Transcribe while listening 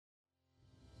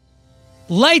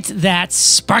Light that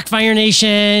spark, Fire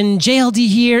Nation. JLD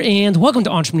here, and welcome to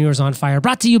Entrepreneurs on Fire,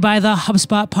 brought to you by the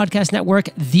HubSpot Podcast Network,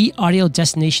 the audio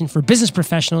destination for business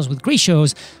professionals with great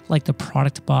shows like The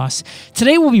Product Boss.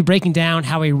 Today, we'll be breaking down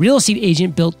how a real estate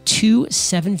agent built 2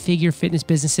 7-figure fitness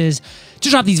businesses. To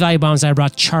drop these value bombs, I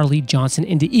brought Charlie Johnson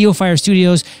into EO Fire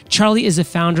Studios. Charlie is the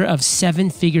founder of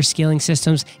 7-Figure Scaling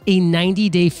Systems, a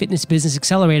 90-day fitness business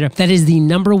accelerator that is the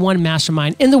 #1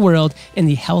 mastermind in the world in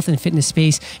the health and fitness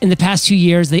space. In the past 2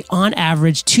 years, they on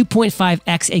average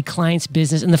 2.5x a client's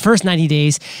business in the first 90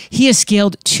 days. He has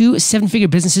scaled 2 7-figure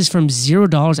businesses from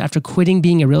 $0 after quitting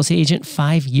being a real estate agent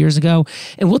 5 years ago.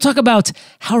 And we'll talk about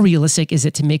how realistic is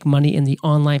it to make money in the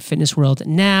online fitness world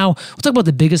now. We'll talk about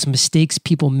the biggest mistakes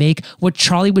people make, what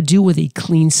Charlie would do with a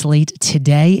clean slate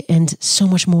today, and so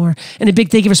much more. And a big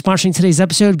thank you for sponsoring today's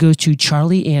episode goes to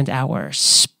Charlie and our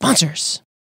sponsors.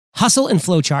 Hustle and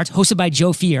Flowchart, hosted by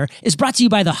Joe Fier, is brought to you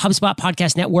by the HubSpot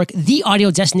Podcast Network, the audio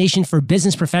destination for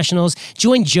business professionals.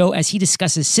 Join Joe as he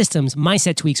discusses systems,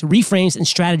 mindset tweaks, reframes, and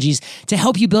strategies to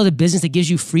help you build a business that gives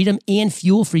you freedom and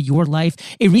fuel for your life.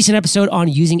 A recent episode on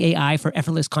using AI for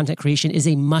effortless content creation is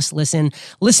a must listen.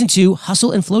 Listen to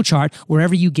Hustle and Flowchart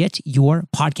wherever you get your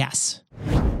podcasts.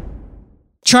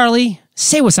 Charlie,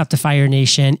 say what's up to Fire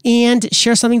Nation and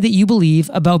share something that you believe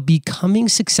about becoming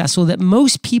successful that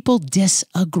most people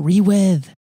disagree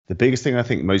with. The biggest thing I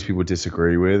think most people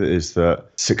disagree with is that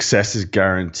success is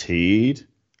guaranteed,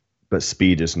 but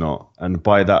speed is not. And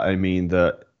by that, I mean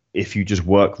that if you just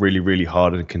work really, really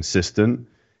hard and consistent,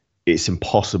 it's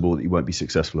impossible that you won't be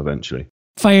successful eventually.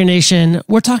 Fire Nation,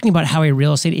 we're talking about how a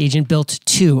real estate agent built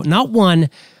 2, not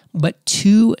 1, but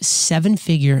 2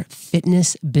 7-figure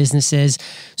fitness businesses.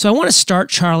 So I want to start,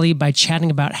 Charlie, by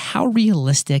chatting about how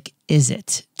realistic is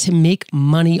it to make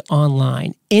money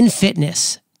online in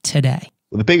fitness today?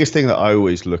 Well, the biggest thing that I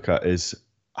always look at is,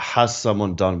 has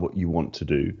someone done what you want to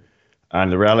do?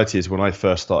 And the reality is when I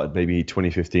first started, maybe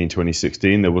 2015,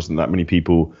 2016, there wasn't that many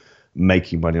people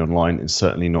making money online, and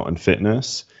certainly not in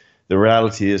fitness. The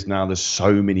reality is now there's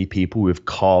so many people who have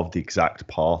carved the exact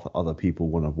path that other people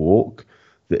want to walk,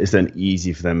 that it's then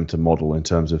easy for them to model in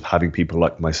terms of having people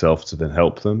like myself to then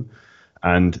help them.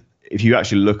 And if you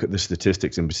actually look at the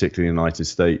statistics, in particular in the United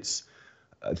States,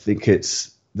 I think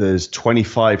there's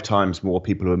 25 times more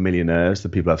people who are millionaires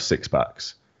than people who have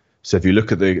six-packs. So if you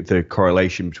look at the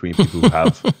correlation between people who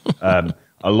have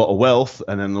a lot of wealth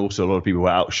and then also a lot of people who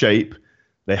are out of shape,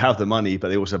 they have the money, but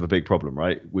they also have a big problem,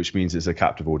 right? Which means it's a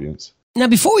captive audience. Now,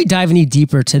 before we dive any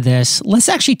deeper to this, let's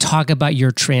actually talk about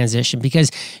your transition, because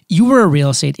you were a real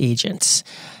estate agent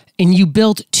and you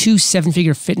built 2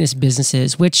 7-figure fitness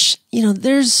businesses, which,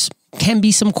 there's can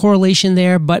be some correlation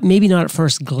there, but maybe not at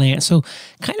first glance. So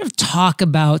kind of talk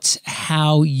about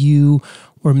how you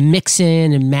were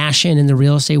mixing and mashing in the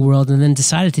real estate world and then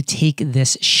decided to take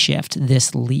this shift,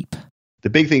 this leap. The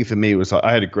big thing for me was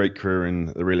I had a great career in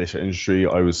the real estate industry.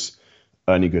 I was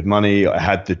earning good money. I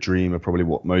had the dream of probably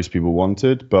what most people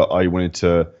wanted, but I wanted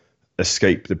to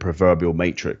escape the proverbial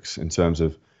matrix in terms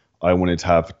of I wanted to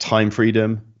have time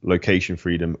freedom, location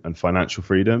freedom, and financial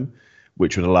freedom,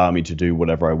 which would allow me to do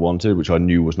whatever I wanted, which I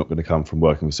knew was not going to come from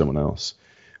working with someone else.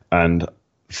 And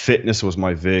fitness was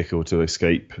my vehicle to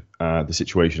escape the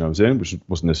situation I was in, which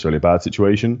wasn't necessarily a bad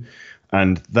situation.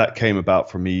 And that came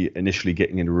about from me initially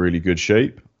getting into really good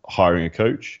shape, hiring a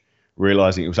coach,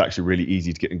 realizing it was actually really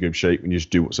easy to get in good shape when you just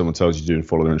do what someone tells you to do and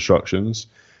follow their instructions.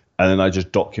 And then I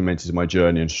just documented my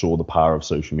journey and saw the power of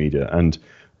social media. And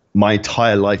my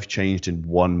entire life changed in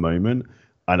one moment.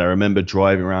 And I remember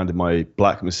driving around in my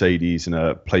black Mercedes in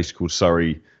a place called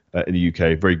Surrey in the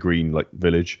UK, very green like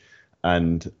village.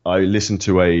 And I listened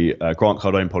to a Grant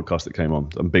Cardone podcast that came on.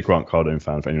 I'm a big Grant Cardone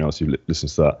fan, for anyone else who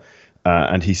listens to that.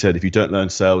 And he said, if you don't learn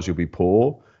sales, you'll be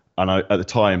poor. And at the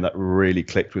time, that really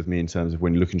clicked with me in terms of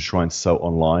when you're looking to try and sell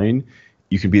online,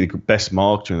 you can be the best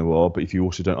marketer in the world, but if you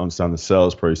also don't understand the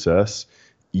sales process,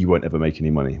 you won't ever make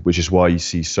any money, which is why you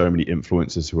see so many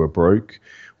influencers who are broke,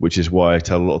 which is why I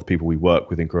tell a lot of the people we work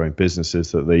with in growing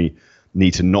businesses that they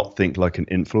need to not think like an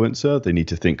influencer, they need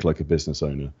to think like a business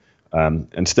owner.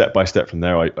 And step by step from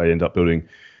there, I end up building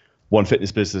one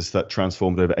fitness business that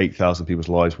transformed over 8,000 people's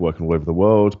lives working all over the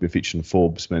world, been featured in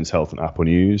Forbes, Men's Health, and Apple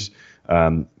News,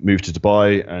 moved to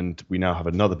Dubai, and we now have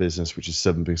another business, which is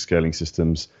 7-Figure Scaling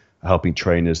Systems, helping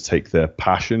trainers take their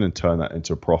passion and turn that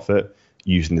into a profit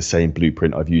using the same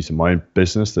blueprint I've used in my own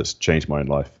business that's changed my own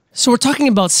life. So we're talking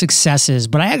about successes,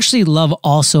 but I actually love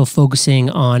also focusing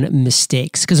on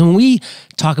mistakes, because when we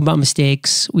talk about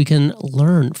mistakes, we can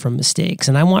learn from mistakes.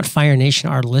 And I want Fire Nation,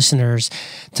 our listeners,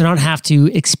 to not have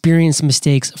to experience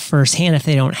mistakes firsthand if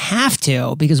they don't have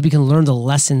to, because we can learn the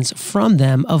lessons from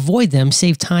them, avoid them,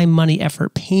 save time, money,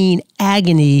 effort, pain,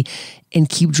 agony, and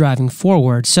keep driving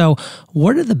forward. So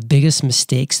what are the biggest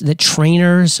mistakes that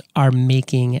trainers are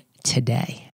making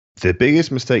today? The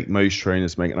biggest mistake most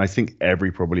trainers make, and I think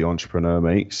every probably entrepreneur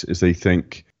makes, is they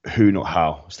think who, not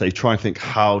how. So they try and think,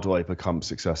 how do I become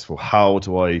successful? How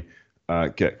do I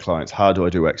get clients? How do I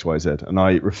do X, Y, Z? And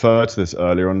I referred to this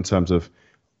earlier on in terms of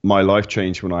my life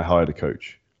changed when I hired a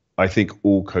coach. I think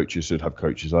all coaches should have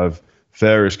coaches. I have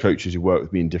various coaches who work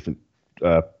with me in different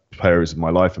areas of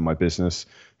my life and my business,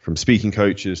 from speaking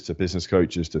coaches to business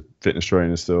coaches to fitness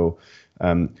trainers still.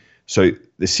 So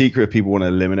the secret if people want to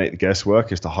eliminate the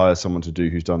guesswork is to hire someone to do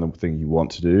who's done the thing you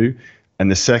want to do. And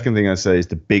the second thing I say is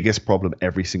the biggest problem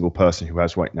every single person who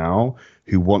has right now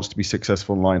who wants to be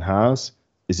successful online has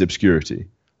is obscurity.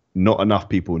 Not enough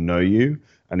people know you.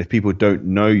 And if people don't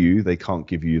know you, they can't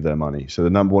give you their money. So the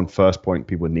number one first point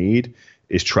people need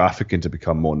is traffic and to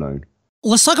become more known.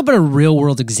 Let's talk about a real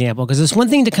world example, because it's one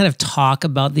thing to kind of talk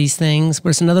about these things, but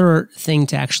it's another thing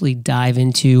to actually dive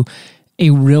into a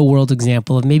real world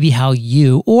example of maybe how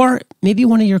you or maybe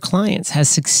one of your clients has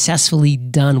successfully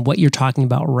done what you're talking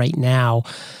about right now,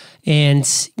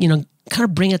 and, you know, kind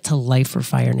of bring it to life for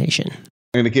Fire Nation.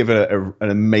 I'm going to give an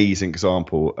amazing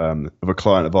example of a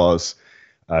client of ours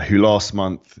who last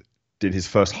month did his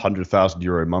first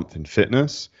 €100,000 a month in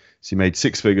fitness. So he made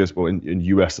six figures. Well, in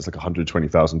US, that's like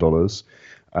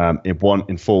 $120,000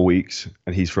 in 4 weeks.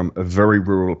 And he's from a very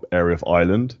rural area of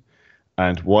Ireland.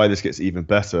 And why this gets even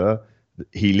better,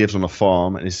 he lives on a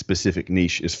farm and his specific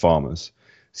niche is farmers.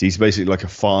 So he's basically like a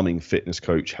farming fitness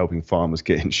coach helping farmers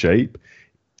get in shape.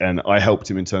 And I helped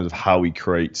him in terms of how he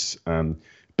creates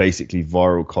basically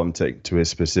viral content to his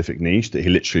specific niche that he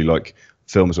literally like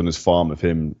films on his farm of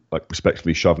him like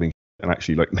respectfully shoveling and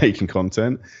actually like making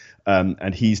content.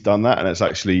 And he's done that, and it's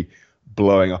actually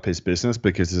blowing up his business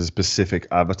because there's a specific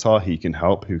avatar he can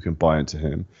help who can buy into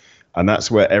him. And that's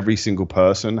where every single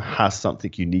person has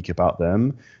something unique about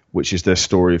them, which is their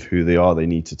story of who they are, they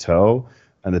need to tell.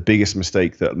 And the biggest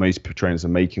mistake that most trainers are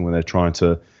making when they're trying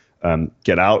to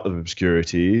get out of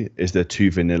obscurity is they're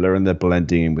too vanilla and they're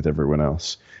blending in with everyone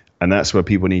else. And that's where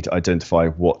people need to identify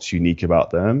what's unique about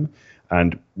them.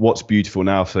 And what's beautiful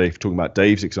now, say, if talking about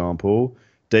Dave's example,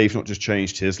 Dave's not just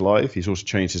changed his life, he's also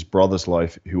changed his brother's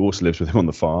life, who also lives with him on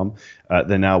the farm.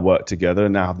 They now work together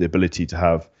and now have the ability to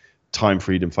have time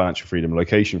freedom, financial freedom,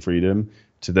 location freedom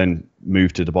to then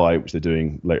move to Dubai, which they're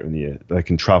doing later in the year. They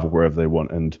can travel wherever they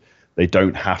want and they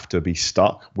don't have to be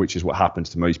stuck, which is what happens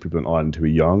to most people in Ireland who are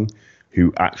young,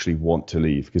 who actually want to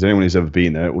leave. Because anyone who's ever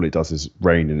been there, all it does is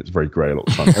rain and it's very grey a lot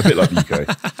of the time, a bit like the UK.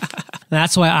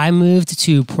 That's why I moved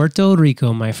to Puerto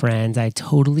Rico, my friend. I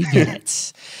totally get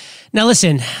it. Now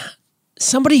listen,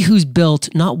 somebody who's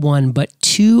built not one, but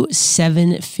 2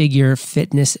 7-figure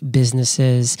fitness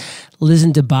businesses, lives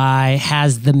in Dubai,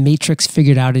 has the matrix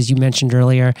figured out, as you mentioned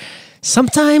earlier.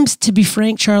 Sometimes, to be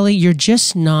frank, Charlie, you're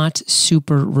just not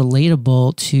super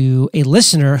relatable to a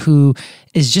listener who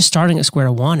is just starting at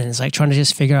square one and is like trying to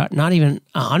just figure out not even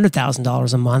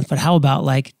 $100,000 a month, but how about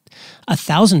like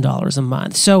 $1,000 a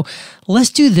month? So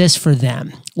let's do this for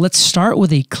them. Let's start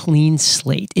with a clean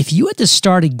slate. If you had to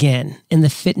start again in the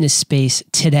fitness space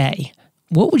today,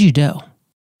 what would you do?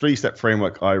 3-step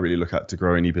framework I really look at to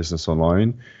grow any business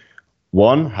online.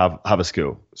 1, have a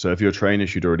skill. So if you're a trainer, you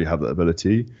should already have that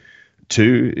ability.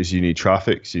 2 is you need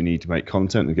traffic, so you need to make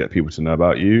content and get people to know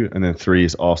about you. And then 3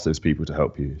 is ask those people to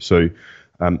help you. So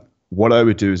what I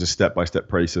would do is a step-by-step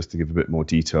process to give a bit more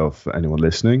detail for anyone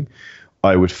listening.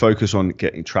 I would focus on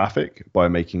getting traffic by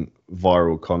making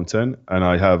viral content. And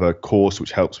I have a course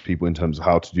which helps people in terms of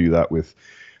how to do that, with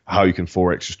how you can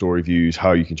 4x your story views,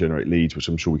 how you can generate leads, which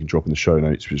I'm sure we can drop in the show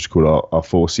notes, which is called our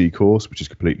 4C course, which is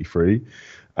completely free.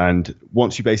 And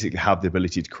once you basically have the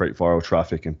ability to create viral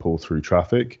traffic and pull through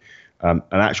traffic, an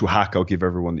actual hack I'll give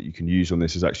everyone that you can use on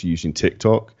this is actually using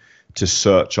TikTok to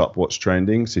search up what's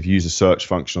trending. So if you use the search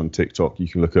function on TikTok, you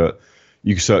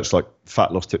can search like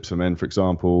fat loss tips for men, for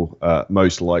example,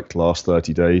 most liked last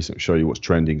 30 days, and show you what's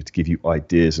trending to give you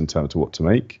ideas in terms of what to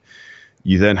make.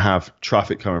 You then have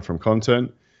traffic coming from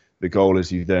content. The goal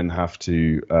is you then have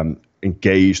to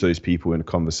engage those people in a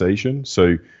conversation.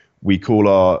 So we call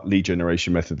our lead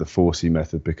generation method the 4C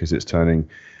method because it's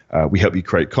we help you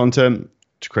create content,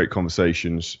 to create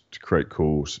conversations, to create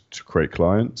calls, to create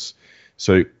clients.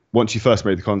 So once you first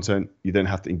made the content, you then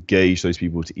have to engage those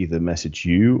people to either message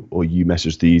you or you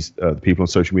message these the people on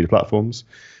social media platforms,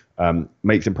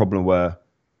 make them problem aware,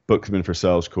 book them in for a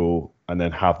sales call, and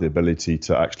then have the ability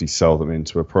to actually sell them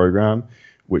into a program,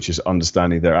 which is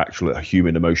understanding their actual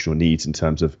human emotional needs in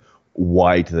terms of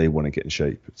why do they want to get in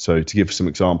shape. So to give some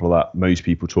example of that, most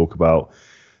people talk about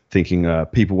thinking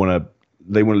people want to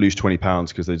lose 20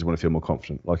 pounds because they just want to feel more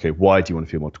confident. Okay, why do you want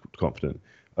to feel more confident?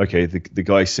 Okay, the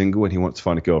guy's single and he wants to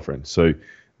find a girlfriend. So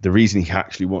the reason he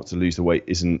actually wants to lose the weight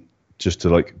isn't just to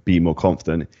like be more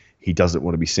confident. He doesn't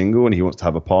want to be single and he wants to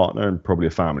have a partner and probably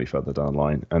a family further down the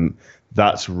line. And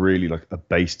that's really like a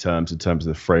base terms in terms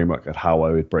of the framework of how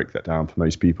I would break that down for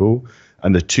most people.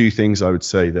 And the two things I would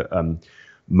say that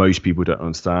most people don't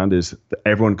understand is that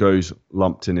everyone goes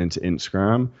lumped into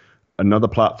Instagram. Another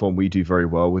platform we do very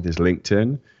well with is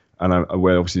LinkedIn. And I'm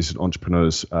aware obviously this is an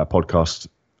entrepreneur's podcast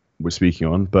we're speaking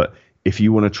on, but if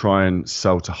you want to try and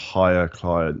sell to higher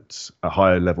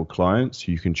level clients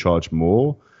who you can charge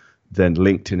more, then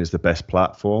LinkedIn is the best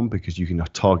platform because you can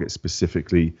target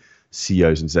specifically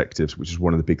CEOs and executives, which is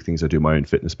one of the big things I do in my own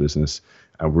fitness business.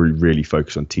 And we really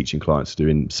focus on teaching clients to do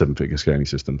in 7-figure scaling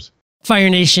systems.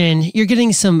 Fire Nation, you're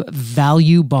getting some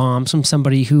value bombs from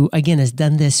somebody who, again, has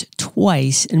done this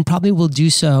twice and probably will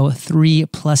do so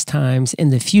 3+ times in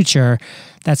the future.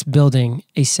 That's building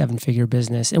a 7-figure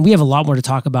business. And we have a lot more to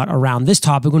talk about around this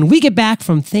topic when we get back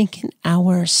from thanking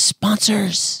our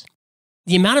sponsors.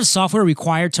 The amount of software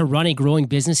required to run a growing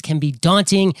business can be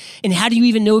daunting. And how do you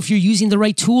even know if you're using the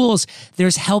right tools?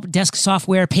 There's help desk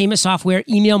software, payment software,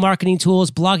 email marketing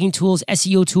tools, blogging tools,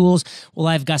 SEO tools. Well,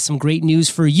 I've got some great news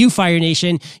for you, Fire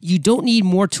Nation. You don't need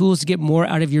more tools to get more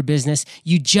out of your business.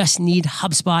 You just need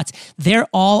HubSpot. Their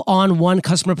all-on-one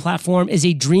customer platform is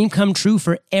a dream come true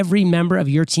for every member of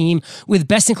your team. With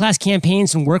best-in-class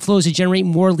campaigns and workflows to generate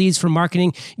more leads for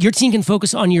marketing, your team can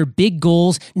focus on your big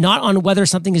goals, not on whether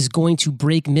something is going to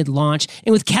break mid-launch.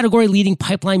 And with category-leading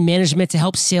pipeline management to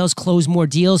help sales close more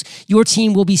deals, your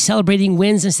team will be celebrating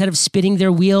wins instead of spinning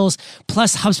their wheels.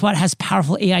 Plus, HubSpot has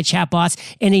powerful AI chatbots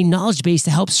and a knowledge base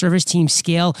to help service teams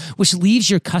scale, which leaves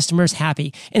your customers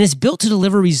happy. And it's built to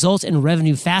deliver results and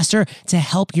revenue faster to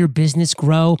help your business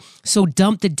grow. So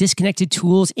dump the disconnected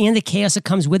tools and the chaos that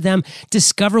comes with them.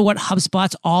 Discover what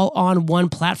HubSpot's all-on-one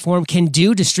platform can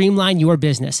do to streamline your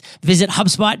business. Visit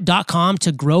HubSpot.com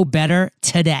to grow better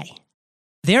today.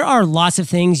 There are lots of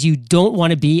things you don't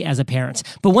want to be as a parent,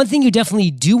 but one thing you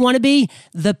definitely do want to be,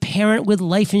 the parent with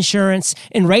life insurance.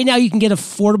 And right now you can get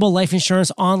affordable life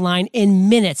insurance online in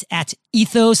minutes at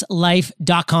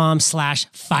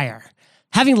ethoslife.com/fire.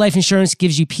 Having life insurance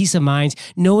gives you peace of mind,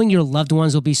 knowing your loved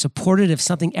ones will be supported if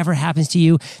something ever happens to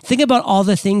you. Think about all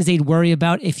the things they'd worry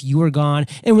about if you were gone.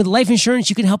 And with life insurance,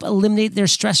 you can help eliminate their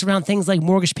stress around things like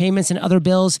mortgage payments and other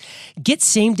bills. Get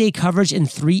same-day coverage in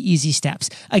 3 easy steps.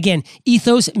 Again,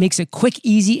 Ethos makes it quick,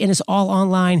 easy, and it's all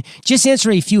online. Just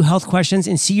answer a few health questions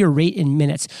and see your rate in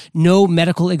minutes. No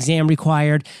medical exam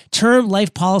required. Term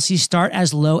life policies start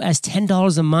as low as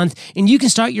 $10 a month, and you can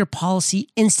start your policy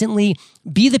instantly.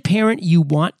 Be the parent you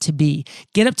want to be.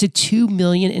 Get up to $2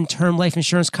 million in term life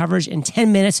insurance coverage in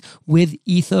 10 minutes with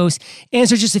Ethos.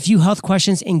 Answer just a few health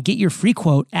questions and get your free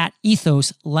quote at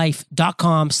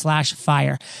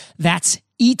ethoslife.com/fire. That's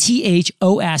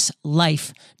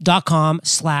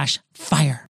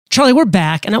ethoslife.com/fire. Charlie, we're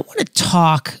back, and I want to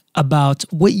talk about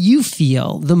what you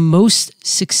feel the most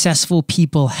successful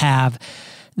people have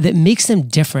that makes them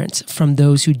different from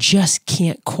those who just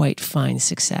can't quite find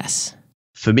success.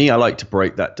 For me, I like to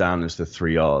break that down as the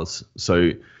 3 R's. So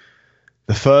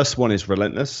the first one is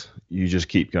relentless. You just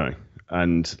keep going.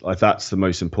 And like that's the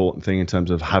most important thing in terms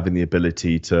of having the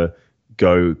ability to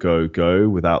go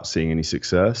without seeing any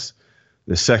success.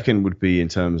 The second would be in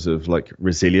terms of like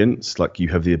resilience, like you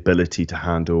have the ability to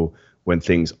handle when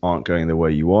things aren't going the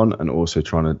way you want and also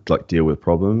trying to like deal with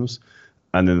problems.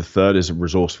 And then the third is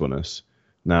resourcefulness.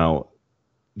 Now,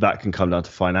 that can come down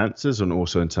to finances and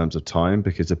also in terms of time,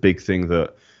 because a big thing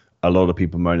that a lot of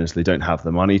people moan is they don't have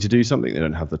the money to do something, they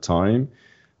don't have the time.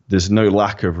 There's no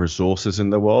lack of resources in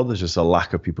the world. There's just a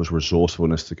lack of people's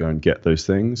resourcefulness to go and get those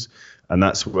things. And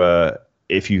that's where,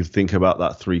 if you think about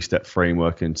that 3-step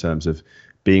framework in terms of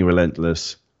being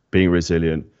relentless, being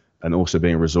resilient, and also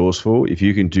being resourceful, if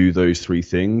you can do those 3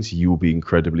 things, you will be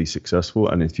incredibly successful.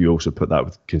 And if you also put that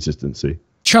with consistency.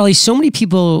 Charlie, so many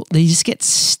people, they just get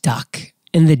stuck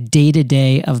in the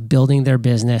day-to-day of building their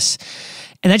business.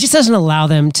 And that just doesn't allow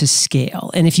them to scale.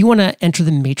 And if you want to enter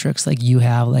the matrix like you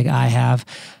have, like I have,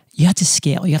 you have to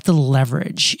scale. You have to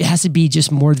leverage. It has to be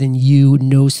just more than you,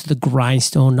 nose to the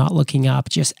grindstone, not looking up,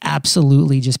 just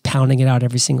absolutely just pounding it out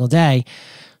every single day.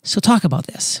 So talk about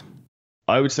this.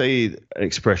 I would say an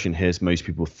expression here is most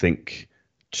people think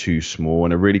too small.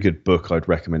 And a really good book I'd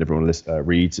recommend everyone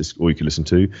reads, or you can listen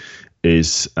to,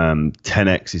 is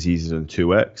 10x is easier than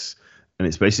 2x. And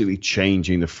it's basically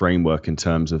changing the framework in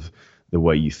terms of the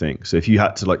way you think. So if you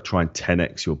had to like try and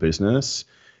 10x your business,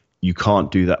 you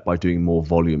can't do that by doing more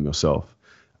volume yourself.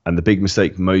 And the big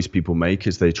mistake most people make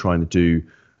is they try and do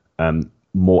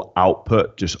more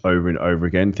output just over and over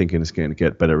again, thinking it's going to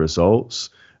get better results.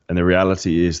 And the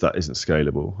reality is that isn't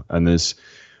scalable. And there's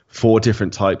 4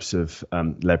 different types of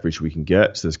leverage we can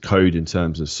get. So there's code in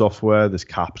terms of software, there's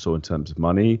capital in terms of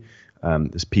money,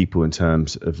 there's people in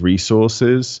terms of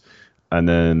resources, and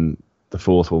then the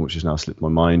 4th one, which has now slipped my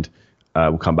mind,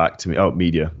 will come back to me. Oh,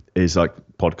 media is like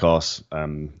podcasts,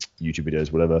 YouTube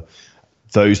videos, whatever.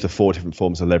 Those are the 4 different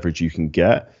forms of leverage you can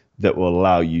get that will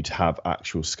allow you to have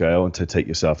actual scale and to take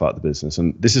yourself out of the business.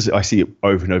 And this is, I see it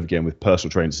over and over again with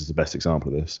personal trainers is the best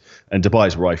example of this. And Dubai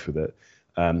is rife with it.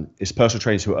 It's personal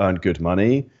trainers who earn good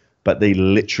money, but they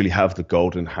literally have the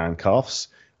golden handcuffs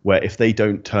where if they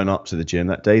don't turn up to the gym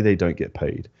that day, they don't get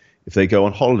paid. If they go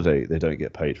on holiday, they don't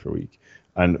get paid for a week.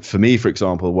 And for me, for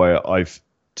example, where I've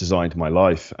designed my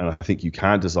life, and I think you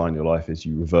can design your life as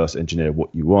you reverse engineer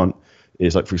what you want,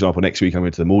 is like, for example, next week I'm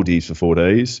going to the Maldives for 4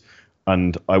 days,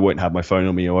 and I won't have my phone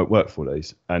on me, I won't work 4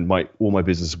 days, and all my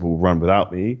business will run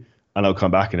without me, and I'll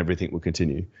come back and everything will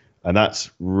continue. And that's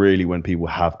really when people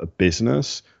have a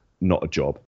business, not a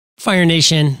job. Fire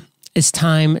Nation, it's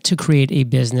time to create a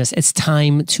business. It's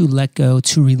time to let go,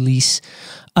 to release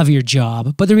of your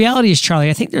job. But the reality is,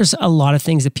 Charlie, I think there's a lot of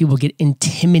things that people get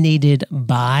intimidated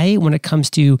by when it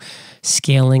comes to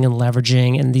scaling and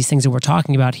leveraging and these things that we're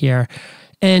talking about here.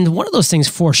 And one of those things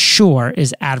for sure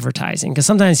is advertising. Because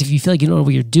sometimes if you feel like you don't know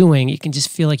what you're doing, you can just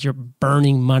feel like you're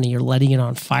burning money, you're letting it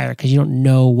on fire because you don't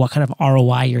know what kind of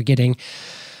ROI you're getting.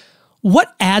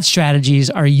 What ad strategies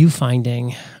are you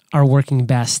finding are working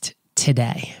best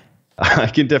today? I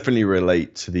can definitely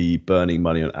relate to the burning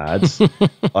money on ads.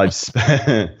 I've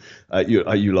spent, are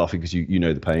you laughing because you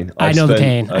know the pain? I know the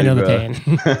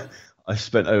pain. I've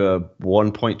spent over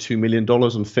 $1.2 million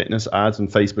on fitness ads on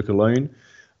Facebook alone.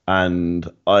 And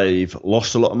I've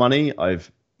lost a lot of money.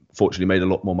 I've fortunately made a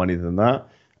lot more money than that.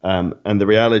 And the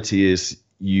reality is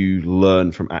you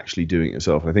learn from actually doing it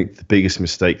yourself. I think the biggest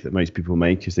mistake that most people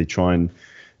make is they try and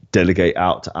delegate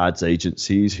out to ads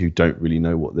agencies who don't really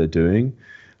know what they're doing.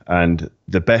 And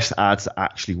the best ads that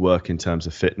actually work in terms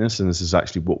of fitness, and this is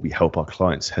actually what we help our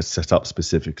clients has set up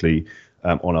specifically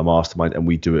on our mastermind, and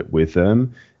we do it with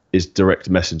them, is direct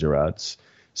messenger ads.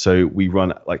 So we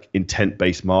run like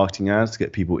intent-based marketing ads to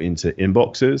get people into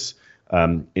inboxes,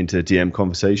 into DM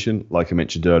conversation, like I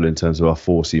mentioned earlier, in terms of our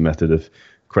 4C method of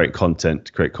create content,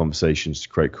 to create conversations, to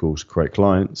create calls, to create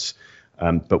clients.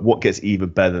 But what gets even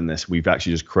better than this, we've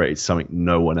actually just created something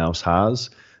no one else has,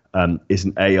 is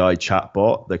an AI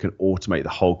chatbot that can automate the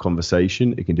whole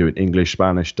conversation. It can do it in English,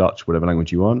 Spanish, Dutch, whatever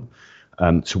language you want.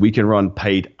 So we can run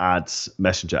paid ads,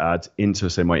 messenger ads into,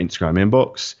 say, my Instagram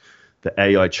inbox. The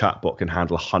AI chatbot can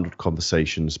handle 100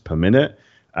 conversations per minute,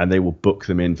 and they will book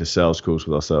them in for sales calls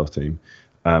with our sales team.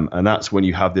 And that's when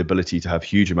you have the ability to have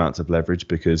huge amounts of leverage,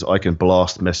 because I can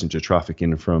blast messenger traffic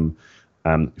in from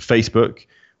Facebook.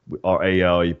 Our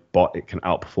AI bot, it can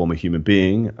outperform a human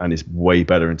being and is way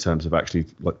better in terms of actually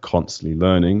like constantly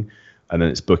learning. And then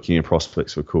it's booking in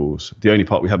prospects for calls. The only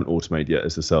part we haven't automated yet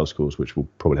is the sales calls, which will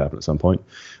probably happen at some point.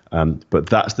 But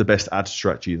that's the best ad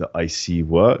strategy that I see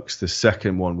works. The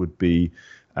second one would be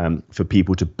for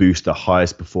people to boost the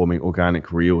highest performing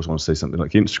organic reels on, say, something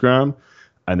like Instagram,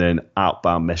 and then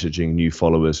outbound messaging new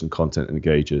followers and content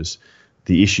engagers.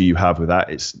 The issue you have with that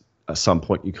is at some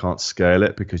point you can't scale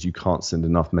it because you can't send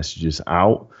enough messages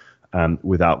out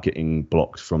without getting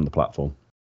blocked from the platform.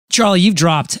 Charlie, you've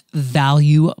dropped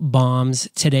value bombs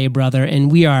today, brother,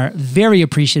 and we are very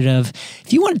appreciative.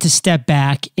 If you wanted to step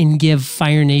back and give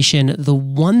Fire Nation the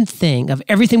one thing of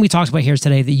everything we talked about here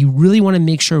today that you really want to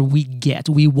make sure we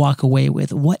walk away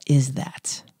with, what is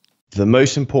that? The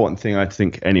most important thing I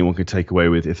think anyone could take away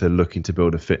with if they're looking to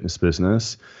build a fitness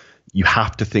business, you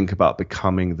have to think about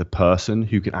becoming the person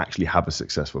who can actually have a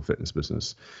successful fitness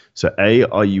business. So A,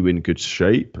 are you in good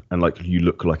shape and like you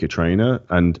look like a trainer?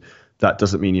 And that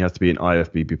doesn't mean you have to be an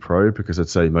IFBB pro, because I'd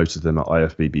say most of them are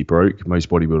IFBB broke. Most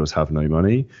bodybuilders have no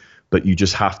money, but you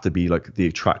just have to be like the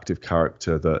attractive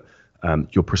character that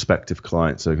your prospective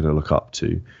clients are going to look up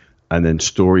to, and then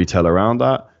storytell around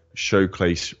that,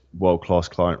 showcase world-class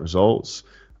client results,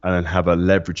 and then have a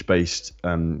leverage-based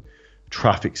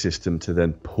traffic system to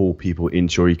then pull people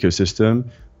into your ecosystem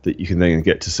that you can then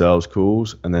get to sales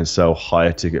calls and then sell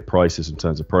higher ticket prices in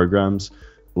terms of programs.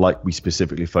 like we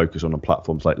specifically focus on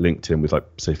platforms like LinkedIn with like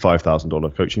say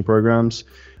 $5,000 coaching programs.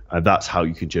 And that's how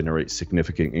you can generate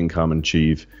significant income and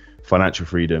achieve financial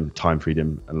freedom, time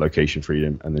freedom, and location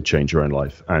freedom, and then change your own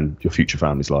life and your future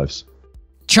family's lives.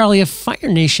 Charlie, if Fire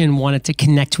Nation wanted to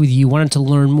connect with you, wanted to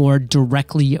learn more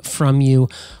directly from you,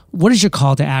 what is your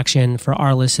call to action for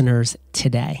our listeners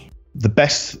today? The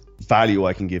best value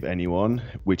I can give anyone,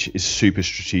 which is super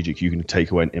strategic, you can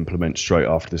take away and implement straight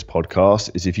after this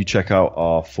podcast, is if you check out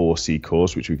our 4C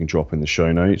course, which we can drop in the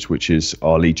show notes, which is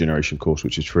our lead generation course,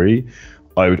 which is free.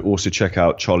 I would also check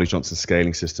out Charlie Johnson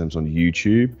Scaling Systems on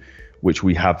YouTube, which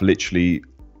we have literally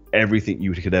everything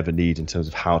you could ever need in terms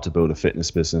of how to build a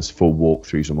fitness business, full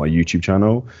walkthroughs on my YouTube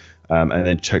channel. And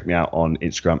then check me out on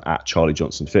Instagram at Charlie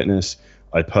Johnson Fitness.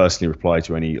 I personally reply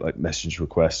to any like message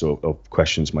requests or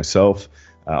questions myself.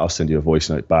 I'll send you a voice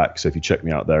note back. So if you check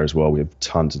me out there as well, we have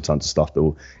tons and tons of stuff that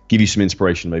will give you some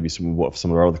inspiration, maybe some of what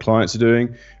some of our other clients are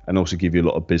doing, and also give you a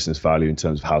lot of business value in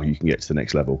terms of how you can get to the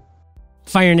next level.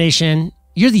 Fire Nation,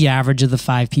 you're the average of the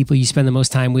 5 people you spend the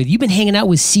most time with. You've been hanging out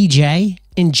with CJ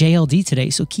and JLD today,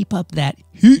 so keep up that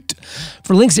heat.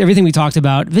 For links to everything we talked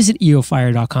about, visit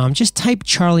eofire.com. Just type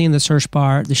Charlie in the search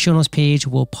bar. The show notes page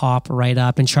will pop right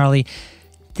up. And Charlie,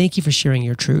 thank you for sharing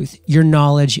your truth, your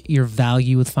knowledge, your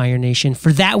value with Fire Nation.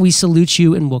 For that, we salute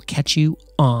you, and we'll catch you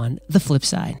on the flip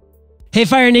side. Hey,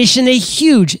 Fire Nation, a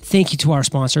huge thank you to our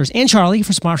sponsors and Charlie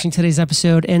for sponsoring today's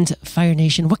episode. And Fire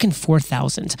Nation, what can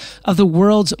 4,000 of the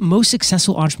world's most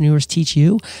successful entrepreneurs teach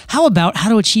you? How about how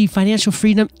to achieve financial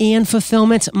freedom and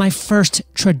fulfillment? My first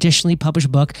traditionally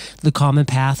published book, The Common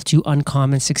Path to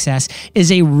Uncommon Success,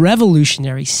 is a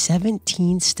revolutionary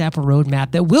 17-step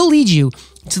roadmap that will lead you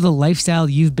to the lifestyle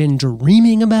you've been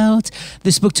dreaming about.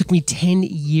 This book took me 10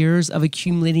 years of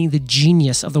accumulating the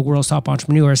genius of the world's top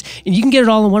entrepreneurs, and you can get it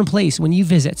all in one place when you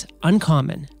visit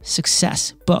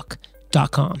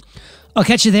uncommonsuccessbook.com. I'll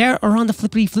catch you there or on the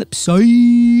flippity flip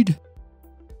side.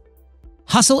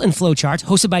 Hustle and Flowchart,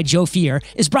 hosted by Joe Fier,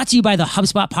 is brought to you by the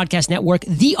HubSpot Podcast Network,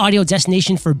 the audio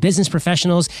destination for business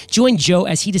professionals. Join Joe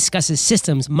as he discusses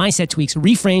systems, mindset tweaks,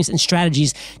 reframes, and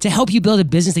strategies to help you build a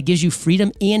business that gives you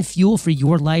freedom and fuel for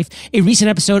your life. A recent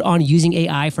episode on using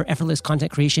AI for effortless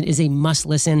content creation is a must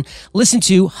listen. Listen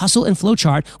to Hustle and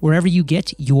Flowchart wherever you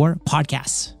get your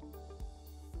podcasts.